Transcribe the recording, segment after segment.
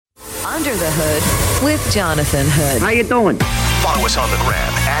Under the Hood with Jonathan Hood. How you doing? Follow us on the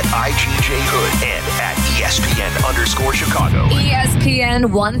gram at IGJHood and at ESPN_Chicago.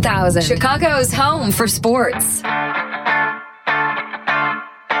 ESPN 1000, Chicago's home for sports.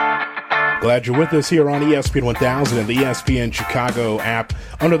 Glad you're with us here on ESPN 1000 and the ESPN Chicago app.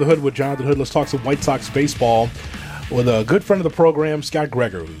 Under the Hood with Jonathan Hood. Let's talk some White Sox baseball with a good friend of the program, Scott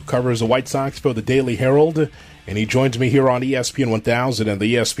Greger, who covers the White Sox for the Daily Herald. And he joins me here on ESPN 1000 and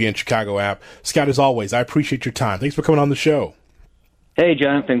the ESPN Chicago app. Scott, as always, I appreciate your time. Thanks for coming on the show. Hey,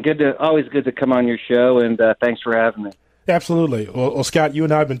 Jonathan. Always good to come on your show, and thanks for having me. Absolutely. Well, Scott, you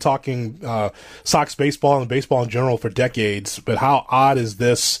and I have been talking Sox baseball and baseball in general for decades, but how odd is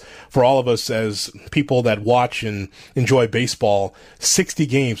this for all of us as people that watch and enjoy baseball? 60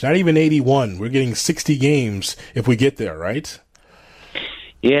 games, not even 81. We're getting 60 games if we get there, right?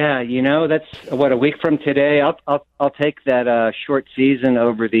 Yeah, that's a week from today. I'll take that short season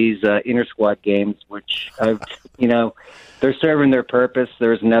over these inter-squad games, which they're serving their purpose.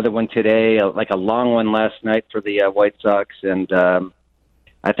 There's another one today, like a long one last night for the White Sox, and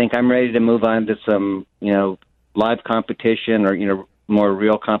I think I'm ready to move on to some live competition or more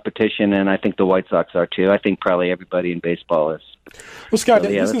real competition, and I think the White Sox are too. I think probably everybody in baseball is. Well, Scott, so,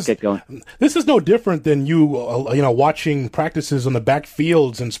 let's get going. This is no different than you watching practices on the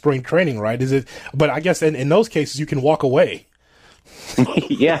backfields in spring training, right? Is it? But I guess in those cases you can walk away.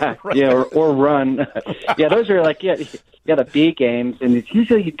 Yeah, right. Yeah, or run. Yeah, those are the B games, and it's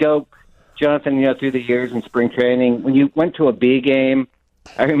usually you go, Jonathan, through the years in spring training. When you went to a B game,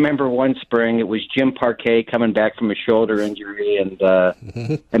 I remember one spring it was Jim Parquet coming back from a shoulder injury, and I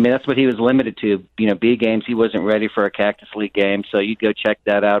mean that's what he was limited to. B games, he wasn't ready for a Cactus League game, so you'd go check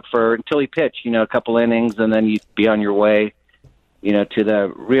that out until he pitched, a couple innings, and then you'd be on your way, to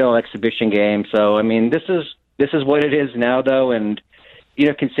the real exhibition game. So I mean, this is what it is now, though, and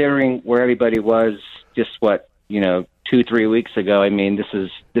considering where everybody was just 2-3 weeks ago, I mean, this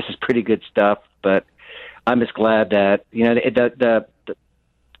is pretty good stuff. But I'm just glad that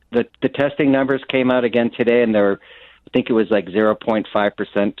the testing numbers came out again today, and I think it was like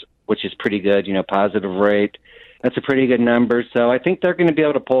 0.5%, which is pretty good. Positive rate. That's a pretty good number. So I think they're going to be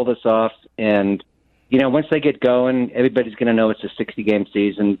able to pull this off. And once they get going, everybody's going to know it's a 60-game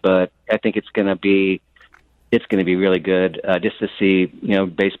season. But I think it's going to be really good just to see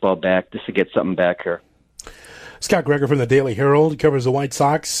baseball back, just to get something back here. Scott Greger from the Daily Herald covers the White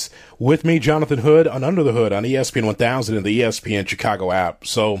Sox. With me, Jonathan Hood on Under the Hood on ESPN 1000 and the ESPN Chicago app.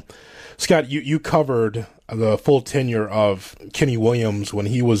 So, Scott, you covered the full tenure of Kenny Williams when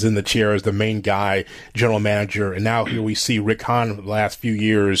he was in the chair as the main guy, general manager, and now here we see Rick Hahn the last few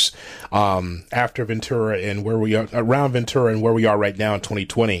years after Ventura and where we are around Ventura and where we are right now in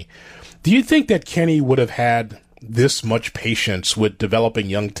 2020. Do you think that Kenny would have had this much patience with developing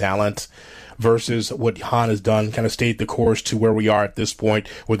young talent versus what Hahn has done, kind of stayed the course to where we are at this point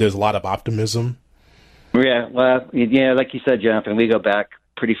where there's a lot of optimism? Yeah, well, like you said, Jonathan, we go back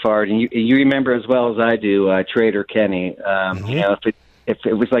pretty far, and you remember as well as I do Trader Kenny. If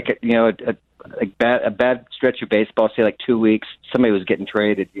it was like a bad stretch of baseball, say like 2 weeks, somebody was getting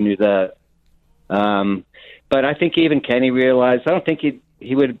traded, you knew that. But I think even Kenny realized, I don't think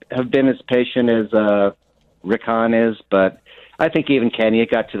he would have been as patient as Rick Hahn is, but I think even Kenny,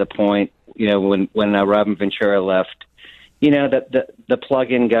 it got to the point, when Robin Ventura left, the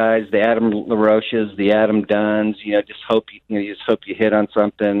plug-in guys, the Adam LaRoches, the Adam Dunns, just hope you hit on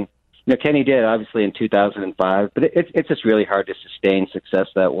something. Kenny did obviously in 2005, but it's just really hard to sustain success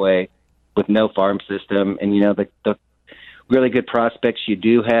that way with no farm system. And the really good prospects you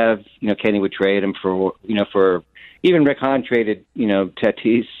do have, Kenny would trade them for even Rick Hahn traded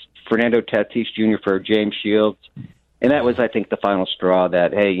Fernando Tatis Jr. for James Shields. And that was, I think, the final straw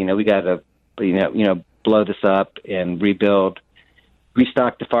that, hey, we got to, blow this up and rebuild,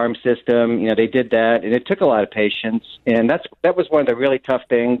 restock the farm system. They did that, and it took a lot of patience. And that was one of the really tough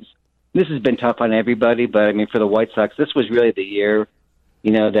things. This has been tough on everybody, but, I mean, for the White Sox, this was really the year,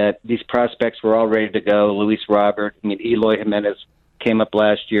 that these prospects were all ready to go. Luis Robert, Eloy Jimenez came up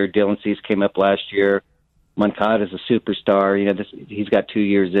last year. Dylan Cease came up last year. Moncada's a superstar. He's got 2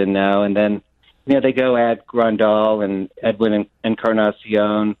 years in now. And then, they go add Grandal and Edwin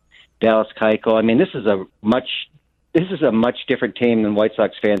Encarnacion, Dallas Keuchel. I mean, this is a much different team than White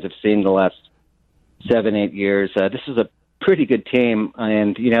Sox fans have seen the last 7-8 years. This is a pretty good team,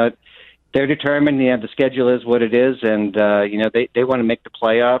 and they're determined. The schedule is what it is, and they want to make the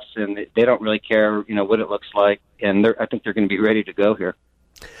playoffs, and they don't really care what it looks like. And I think they're going to be ready to go here.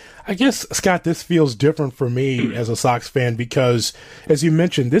 I guess, Scott, this feels different for me as a Sox fan because, as you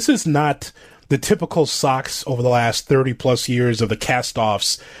mentioned, this is not the typical Sox over the last 30 plus years of the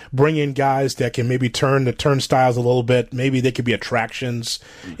cast-offs bring in guys that can maybe turn the turnstiles a little bit. Maybe they could be attractions.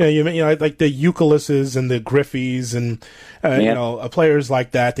 You know, like the Euclides and the Griffeys and, players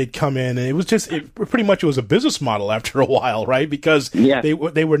like that. They'd come in, and it was pretty much it was a business model after a while, right? Because they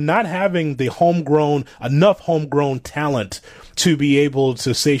were not having enough homegrown talent to be able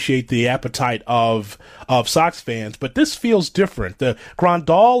to satiate the appetite of Sox fans. But this feels different. The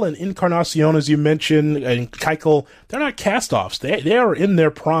Grandal and Encarnacion, as you mentioned, and Keuchel, they're not cast-offs. They are in their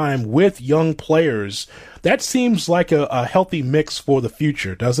prime with young players. That seems like a healthy mix for the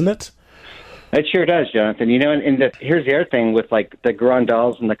future, doesn't it? It sure does, Jonathan. You know, here's the other thing with, like, the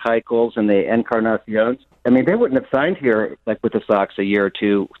Grandals and the Keuchels and the Encarnacions. I mean, they wouldn't have signed here, like, with the Sox a year or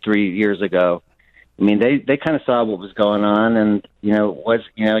 2, 3 years ago. I mean, they kind of saw what was going on, and they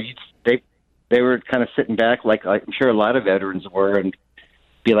were kind of sitting back, like I'm sure a lot of veterans were, and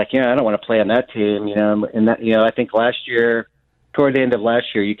be like, I don't want to play on that team, And that, I think last year, toward the end of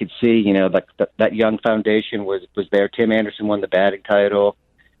last year, you could see, that young foundation was there. Tim Anderson won the batting title.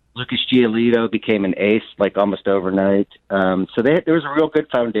 Lucas Giolito became an ace, like almost overnight. So there was a real good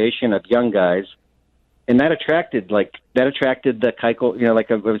foundation of young guys. And that attracted the Keuchel,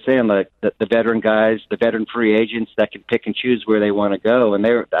 like I was saying, the veteran guys, the veteran free agents that can pick and choose where they want to go. And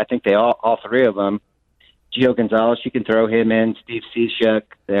I think they all three of them, Gio Gonzalez, you can throw him in, Steve Cishek,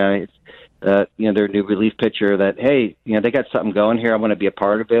 their new relief pitcher that, hey, they got something going here. I want to be a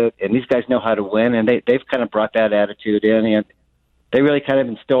part of it. And these guys know how to win. And they've kind of brought that attitude in. And they really kind of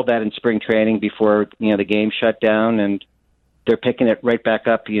instilled that in spring training before, the game shut down. And they're picking it right back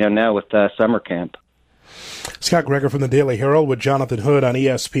up, now with summer camp. Scott Gregor from the Daily Herald with Jonathan Hood on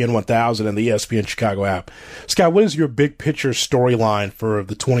ESPN 1000 and the ESPN Chicago app. Scott, what is your big picture storyline for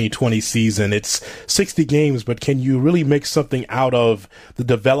the 2020 season? It's 60 games, but can you really make something out of the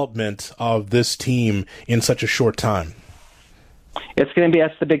development of this team in such a short time? It's going to be,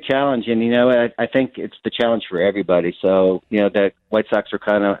 that's the big challenge. And, I think it's the challenge for everybody. So, the White Sox are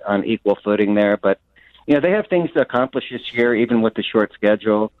kind of on equal footing there, but, they have things to accomplish this year, even with the short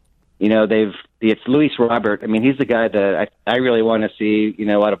schedule. It's Luis Robert. I mean, he's the guy that I really want to see,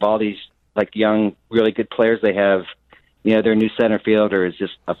 out of all these, like, young, really good players they have. Their new center fielder is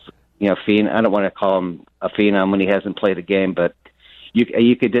just a phenom. I don't want to call him a phenom when he hasn't played a game, but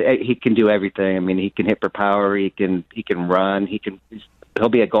he can do everything. I mean, he can hit for power. He can run. He'll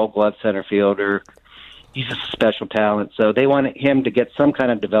be a Gold Glove center fielder. He's a special talent. So they want him to get some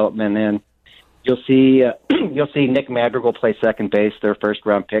kind of development in. You'll see Nick Madrigal play second base, their first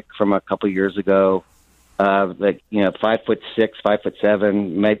round pick from a couple years ago. 5'6",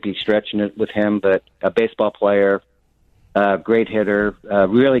 5'7", might be stretching it with him, but a baseball player, great hitter,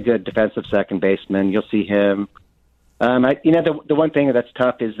 really good defensive second baseman. You'll see him. The one thing that's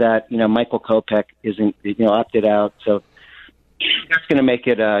tough is that Michael Kopech isn't opted out, so that's going to make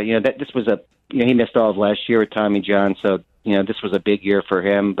it. That this was he missed all of last year with Tommy John, so this was a big year for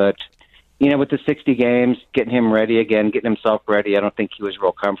him, but. With the 60 games, getting him ready again, getting himself ready, I don't think he was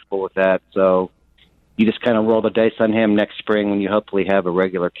real comfortable with that. So you just kind of roll the dice on him next spring when you hopefully have a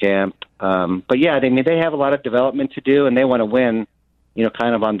regular camp. But, yeah, they have a lot of development to do, and they want to win,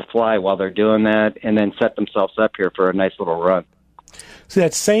 kind of on the fly while they're doing that and then set themselves up here for a nice little run. So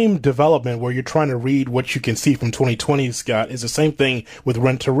that same development where you're trying to read what you can see from 2020, Scott, is the same thing with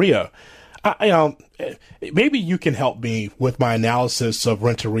Renteria. Maybe you can help me with my analysis of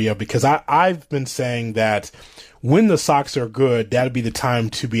Renteria, because I've been saying that when the Sox are good, that'd be the time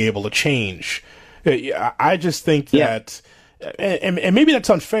to be able to change. I just think that, and maybe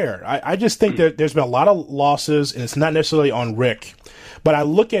that's unfair. I just think that there's been a lot of losses, and it's not necessarily on Rick. But I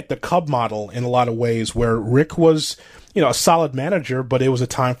look at the Cub model in a lot of ways where Rick was, a solid manager, but it was a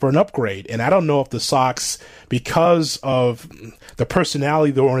time for an upgrade. And I don't know if the Sox, because of the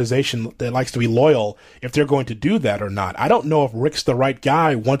personality of the organization that likes to be loyal, if they're going to do that or not. I don't know if Rick's the right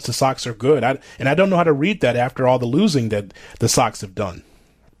guy once the Sox are good. And I don't know how to read that after all the losing that the Sox have done.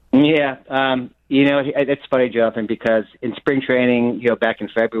 Yeah. It's funny, Jonathan, because in spring training, back in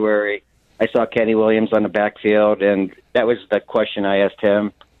February, I saw Kenny Williams on the backfield, and that was the question I asked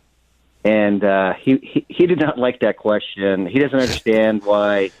him. And he did not like that question. He doesn't understand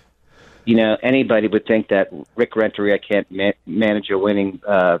why, anybody would think that Rick Renteria can't manage a winning,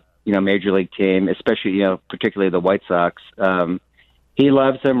 major league team, especially, particularly the White Sox. He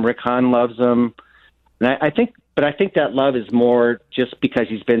loves him. Rick Hahn loves him. And I think that love is more just because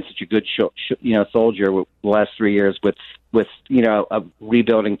he's been such a good, soldier the last 3 years with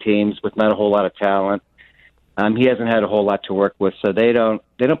rebuilding teams with not a whole lot of talent. He hasn't had a whole lot to work with, so they don't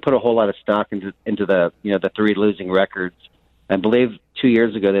put a whole lot of stock into the the 3 losing records. I believe 2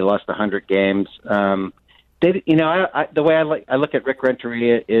 years ago they lost 100 games. The way I look at Rick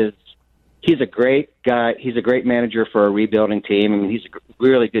Renteria is he's a great guy. He's a great manager for a rebuilding team. I mean, he's a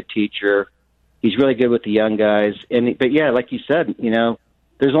really good teacher. He's really good with the young guys. But yeah, like you said,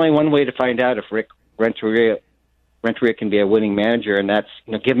 there's only one way to find out if Rick Renteria can be a winning manager, and that's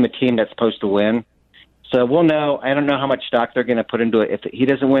give him a team that's supposed to win. So we'll know. I don't know how much stock they're going to put into it. If he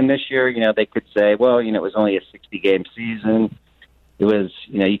doesn't win this year, they could say, well, it was only a 60-game season. It was,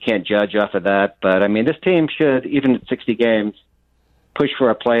 you can't judge off of that. But I mean, this team should, even at 60 games, push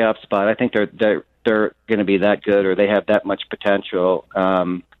for a playoff spot. I think they're going to be that good, or they have that much potential.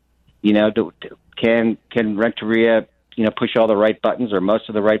 Can Renteria, push all the right buttons or most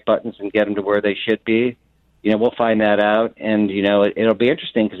of the right buttons and get them to where they should be? We'll find that out, and it'll be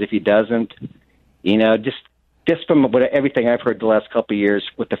interesting because if he doesn't, just from everything I've heard the last couple of years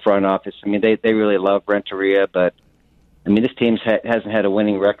with the front office, I mean, they really love Renteria, but I mean, this team hasn't had a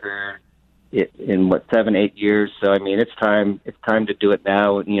winning record in 7-8 years. So I mean, it's time to do it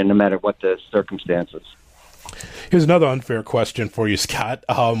now. No matter what the circumstances. Here's another unfair question for you, Scott.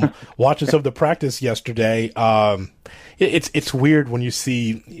 Watching some of the practice yesterday, it's weird when you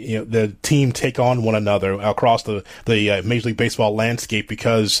see the team take on one another across the Major League Baseball landscape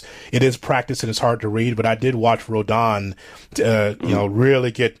because it is practice and it's hard to read. But I did watch Rodon,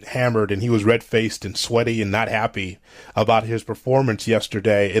 really get hammered, and he was red faced and sweaty and not happy about his performance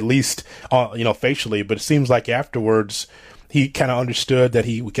yesterday, at least facially. But it seems like afterwards, he kind of understood that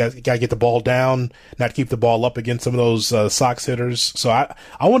he got to get the ball down, not keep the ball up against some of those Sox hitters. So I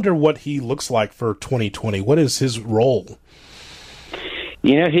wonder what he looks like for 2020. What is his role?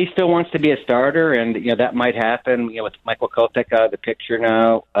 He still wants to be a starter, and that might happen. With Michael Kopech out of the picture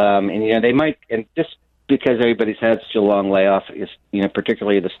now, and they might, and just because everybody's had such a long layoff, is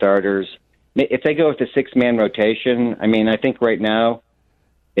particularly the starters. If they go with the 6-man rotation, I mean, I think right now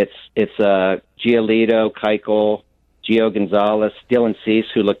it's Giolito, Keuchel, Gio Gonzalez, Dylan Cease,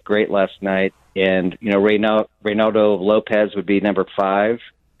 who looked great last night, and Reynaldo Lopez would be number 5.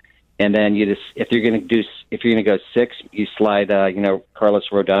 And then if you're going to go 6, you slide Carlos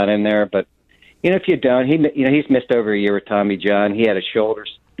Rodon in there. But if you don't, he's missed over a year with Tommy John. He had a shoulder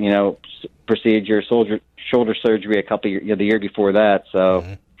surgery a couple years, the year before that. So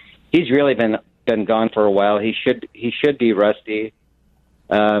he's really been gone for a while. He should be rusty.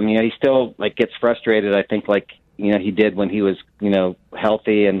 He still gets frustrated. I think he did when he was,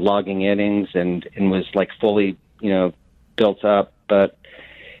 healthy and logging innings and was fully, built up. But,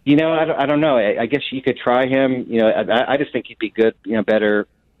 I don't know. I guess you could try him. I just think he'd be good, better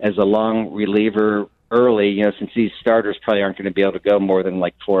as a long reliever early, since these starters probably aren't going to be able to go more than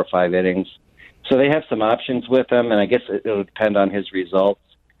 4 or 5 innings. So they have some options with him, and I guess it'll depend on his results.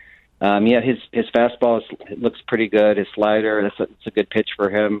 His fastball looks pretty good. His slider, it's a good pitch for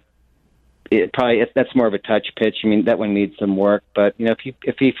him. That's more of a touch pitch. I mean, that one needs some work. But if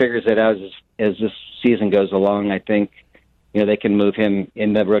he figures it out as this season goes along, I think they can move him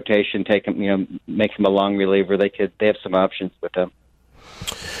in the rotation, take him, make him a long reliever. They have some options with him.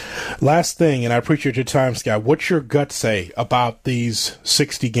 Last thing, and I appreciate your time, Scott. What's your gut say about these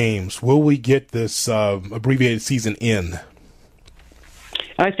 60 games? Will we get this abbreviated season in?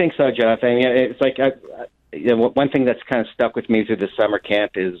 I think so, Jonathan. I mean, it's one thing that's kind of stuck with me through the summer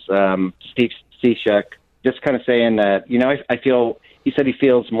camp is Steve Cishek just kind of saying that, he said he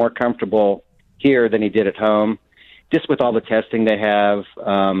feels more comfortable here than he did at home, just with all the testing they have.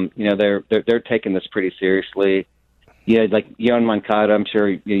 They're taking this pretty seriously. Yoan Moncada, I'm sure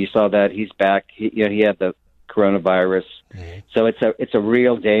you saw that. He's back. He had the coronavirus. Mm-hmm. So it's a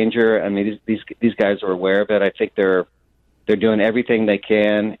real danger. I mean, these guys are aware of it. I think they're doing everything they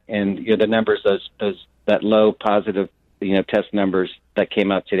can, and the numbers, that low positive test numbers that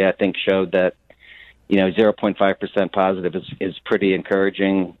came out today, I think showed that 0.5% positive is pretty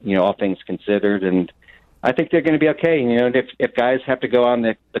encouraging, all things considered, and I think they're going to be okay. If guys have to go on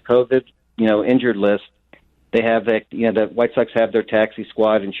the COVID injured list, they have the White Sox have their taxi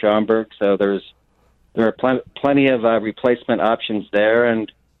squad in Schaumburg, so there are plenty of replacement options there, and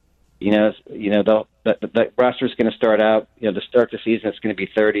the roster is going to start out. To start the season, it's going to be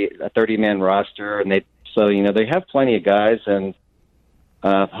a 30-man roster, and they have plenty of guys, and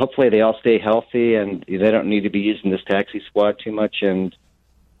hopefully they all stay healthy, and they don't need to be using this taxi squad too much. And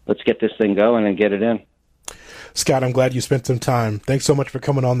let's get this thing going and get it in. Scott, I'm glad you spent some time. Thanks so much for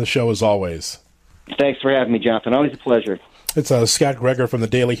coming on the show, as always. Thanks for having me, Jonathan. Always a pleasure. It's Scott Gregor from the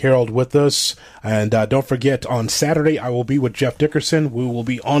Daily Herald with us. And don't forget, on Saturday, I will be with Jeff Dickerson. We will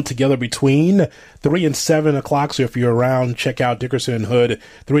be on together between 3 and 7 o'clock. So if you're around, check out Dickerson and Hood,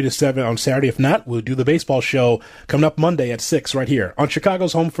 3 to 7 on Saturday. If not, we'll do the baseball show coming up Monday at 6 right here on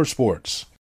Chicago's Home for Sports.